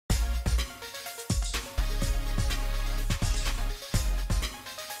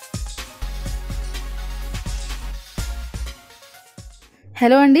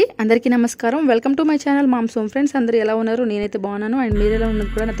Hello అండి, అందరికీ నమస్కారం. Welcome to my channel moms home friends. అందరూ ఎలా ఉన్నారు? నేనైతే బాగున్నాను. అండ్ మీరు ఎలా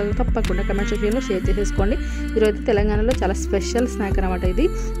ఉన్నారు కూడా నాతో తప్పకుండా కమెంట్ సెక్షన్లో షేర్ చేసేసుకోండి. ఈరోజు తెలంగాణలో చాలా స్పెషల్ స్నాక్ అనమాట. ఇది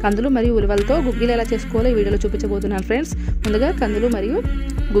కందులు మరియు ఉలవలతో గుగ్గిలు ఎలా చేసుకోవాలో ఈ వీడియోలో చూపించబోతున్నాను ఫ్రెండ్స్. ముందుగా కందులు మరియు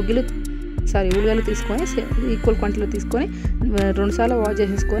ఉలవలు తీసుకొని ఈక్వల్ క్వాంటిటీలో తీసుకొని 2 సార్లు వాష్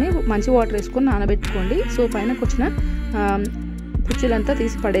చేసేసుకొని మంచి వాటర్ వేసుకొని నానబెట్టుకోండి. సో పైన వచ్చిన పుచ్చులంతా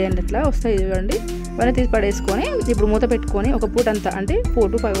తీసి పడేయండి. అట్లా వస్తాయి చూడండి. ఇవన్నీ తీసి పడేసుకొని ఇప్పుడు మూత పెట్టుకొని ఒక పూట అంతా అంటే 4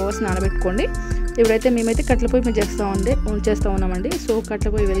 to 5 hours నానబెట్టుకోండి. ఇప్పుడైతే మేమైతే కట్టెల పొయ్యి మీద చేస్తూ ఉన్నామండి. సో కట్టెల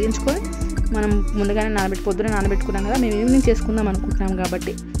పొయ్యి వెలిగించుకొని మనం ముందుగానే పొద్దునే నానబెట్టుకున్నాం కదా. మేము ఈవినింగ్ చేసుకుందాం అనుకుంటున్నాం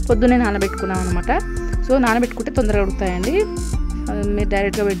కాబట్టి పొద్దున్నే నానబెట్టుకున్నాం అనమాట. సో నానబెట్టుకుంటే తొందరగా ఉడుకుతాయండి. మీరు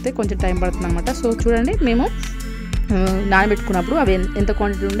డైరెక్ట్గా పెడితే కొంచెం టైం పడుతుంది అనమాట. సో చూడండి, మేము నానబెట్టుకున్నప్పుడు అవి ఎంత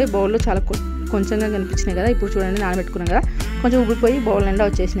క్వాంటిటీ ఉండే బౌల్లో చాలా కొంచెంగా కనిపించినాయి కదా. ఇప్పుడు చూడండి, నానబెట్టుకున్నాం కదా, కొంచెం ఉబ్బిపోయి బౌల్ నిండా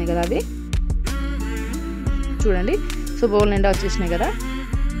వచ్చేసినాయి కదా అవి. చూడండి, సో బౌల్ నిండా వచ్చేసినాయి కదా.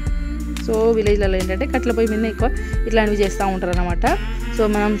 సో విలేజ్లలో ఏంటంటే కట్టెల పొయ్యి మీద ఎక్కువ ఇట్లాంటివి చేస్తూ ఉంటారు అనమాట. సో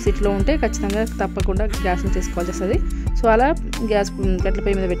మనం సిటీలో ఉంటే ఖచ్చితంగా తప్పకుండా గ్యాస్ మీద చేసుకోవాల్సి వస్తుంది. సో అలా కట్టెల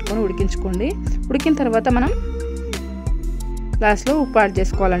పొయ్యి మీద పెట్టుకొని ఉడికించుకోండి. ఉడికిన తర్వాత మనం లాస్ట్లో ఉప్పు యాడ్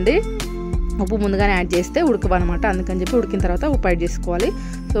చేసుకోవాలండి. ఉప్పు ముందుగానే యాడ్ చేస్తే ఉడకవన్నమాట. అందుకని చెప్పి ఉడికిన తర్వాత ఉప్పు యాడ్ చేసుకోవాలి.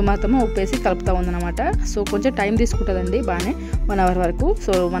 సో మొత్తం ఉప్పు వేసి కలుపుతూ ఉందన్నమాట. సో కొంచెం టైం తీసుకుంటుందండి బాగానే, 1 hour వరకు.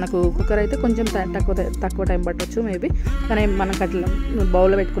 సో మనకు కుక్కర్ అయితే కొంచెం తక్కువ టైం పట్టవచ్చు మేబీ, కానీ మనం కట్ల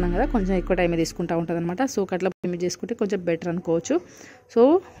బౌల్లో పెట్టుకున్నాం కదా, కొంచెం ఎక్కువ టైం తీసుకుంటూ ఉంటుంది అనమాట. సో కట్ల పొయ్యి మీద చేసుకుంటే కొంచెం బెటర్ అనుకోవచ్చు. సో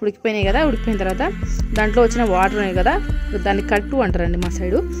ఉడికిపోయినాయి కదా. ఉడికిపోయిన తర్వాత దాంట్లో వచ్చిన వాటర్ ఉన్నాయి కదా, దాన్ని కట్టు అంటారండి మా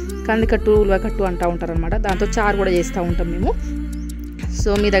సైడు. కంది కట్టు, ఉలవ కట్టు అంటూ ఉంటారు అనమాట. దాంతో చారు కూడా చేస్తూ ఉంటాం మేము.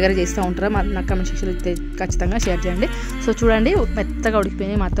 సో మీ దగ్గర చేస్తూ ఉంటారా? నాకు కమెంట్ సెక్షన్లో ఖచ్చితంగా షేర్ చేయండి. సో చూడండి, మెత్తగా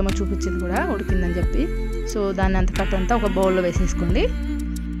ఉడికిపోయినాయి. మా అత్తమ్మ చూపించింది కూడా ఉడికిందని చెప్పి. సో దాన్ని అంత కట్టంతా ఒక బౌల్లో వేసేసుకోండి.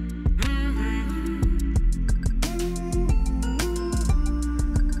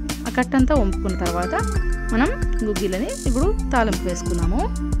 ఆ కట్టంతా వంపుకున్న తర్వాత మనం గుగ్గిలని ఇప్పుడు తాలింపు వేసుకున్నాము.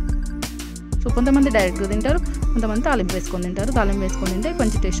 సో కొంతమంది డైరెక్ట్గా తింటారు, కొంతమంది తాలింపు వేసుకొని తింటారు. తాలింపు వేసుకొని తింటే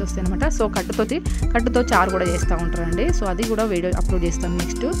కొంచెం టేస్ట్ వస్తాయి అనమాట. సో కట్టుతో చారు కూడా చేస్తూ ఉంటారండి. సో అది కూడా వీడియో అప్లోడ్ చేస్తాను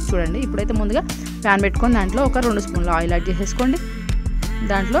నెక్స్ట్. చూడండి, ఇప్పుడైతే ముందుగా ప్యాన్ పెట్టుకొని దాంట్లో ఒక 2 స్పూన్లు ఆయిల్ యాడ్ చేసేసుకోండి.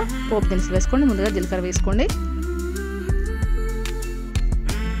 దాంట్లో పోపు దినుసులు వేసుకోండి. ముందుగా జీలకర్ర వేసుకోండి.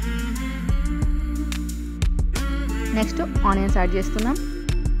 నెక్స్ట్ ఆనియన్స్ యాడ్ చేస్తున్నాం.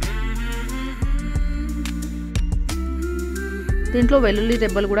 దీంట్లో వెల్లుల్లి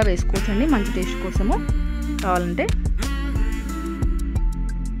రెబ్బలు కూడా వేసుకోవచ్చండి, మంచి టేస్ట్ కోసము కావాలంటే.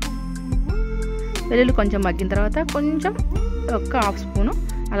 వెల్లుల్లి కొంచెం మగ్గిన తర్వాత కొంచెం ఒక 1/2 స్పూను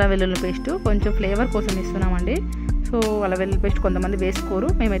అలా వెల్లుల్లి పేస్ట్, కొంచెం ఫ్లేవర్ కోసం ఇస్తున్నామండి. సో అలా వెల్లుల్లి పేస్ట్ కొంతమంది వేసుకోరు,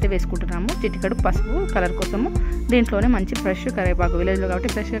 మేమైతే వేసుకుంటున్నాము. చిటికెడు పసుపు కలర్ కోసము. దీంట్లోనే మంచి ఫ్రెష్ కరివేపాకు, విలేజ్లో కాబట్టి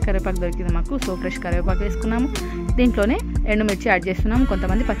ఫ్రెష్గా కరివేపాకు దొరికింది మాకు. సో ఫ్రెష్ కరివేపాకు వేసుకున్నాము. దీంట్లోనే ఎండుమిర్చి యాడ్ చేస్తున్నాము.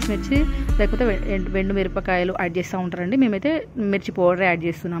 కొంతమంది పచ్చిమిర్చి లేకపోతే ఎండు మిరపకాయలు యాడ్ చేస్తూ ఉంటారండి. మేమైతే మిర్చి పౌడర్ యాడ్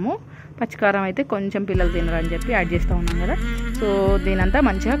చేస్తున్నాము. పచ్చికారం అయితే కొంచెం పిల్లలు తినరని చెప్పి యాడ్ చేస్తూ ఉన్నాం కదా. సో దీనంతా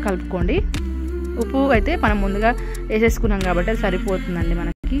మంచిగా కలుపుకోండి. ఉప్పు అయితే మనం ముందుగా వేసేసుకున్నాం కాబట్టి అది సరిపోతుందండి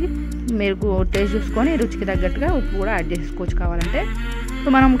మనకి. మీరు టేస్ట్ చూసుకొని రుచికి తగ్గట్టుగా ఉప్పు కూడా యాడ్ చేసుకోవచ్చు కావాలంటే. సో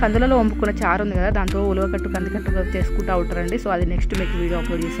మనం కందులలో వంపుకున్న చారు ఉంది కదా, దాంతో ఉలవకట్టు కందికట్టు చేసుకుంటూ ఉంటారండి. సో అది నెక్స్ట్ మీకు వీడియో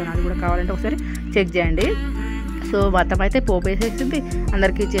అప్లోడ్ చేస్తాను, అది కూడా కావాలంటే ఒకసారి చెక్ చేయండి. సో మొత్తం అయితే పోపు వేసేసింది,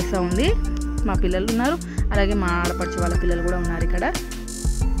 అందరికీ చేస్తూ ఉంది. మా పిల్లలు ఉన్నారు, అలాగే మా ఆడపడుచు వాళ్ళ పిల్లలు కూడా ఉన్నారు ఇక్కడ.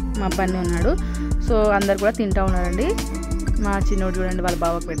 మా అబ్బాయి ఉన్నాడు. సో అందరు కూడా తింటూ ఉన్నారండి. మా చిన్నోడు చూడండి, వాళ్ళ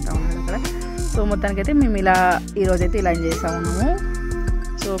బావకు పెడతా ఉన్నాడు అక్కడ. సో మొత్తానికైతే మేము ఈరోజైతే ఇలా చేస్తూ ఉన్నాము.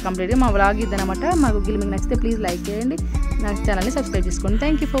 సో కంప్లీట్గా మా వ్లాగ్ ఇదనమాట. మా గుగ్గిలు మీకు నచ్చితే ప్లీజ్ లైక్ చేయండి, నా ఛానల్ని సబ్స్క్రైబ్ చేసుకోండి.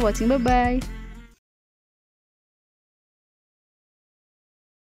 Thank you for watching. Bye.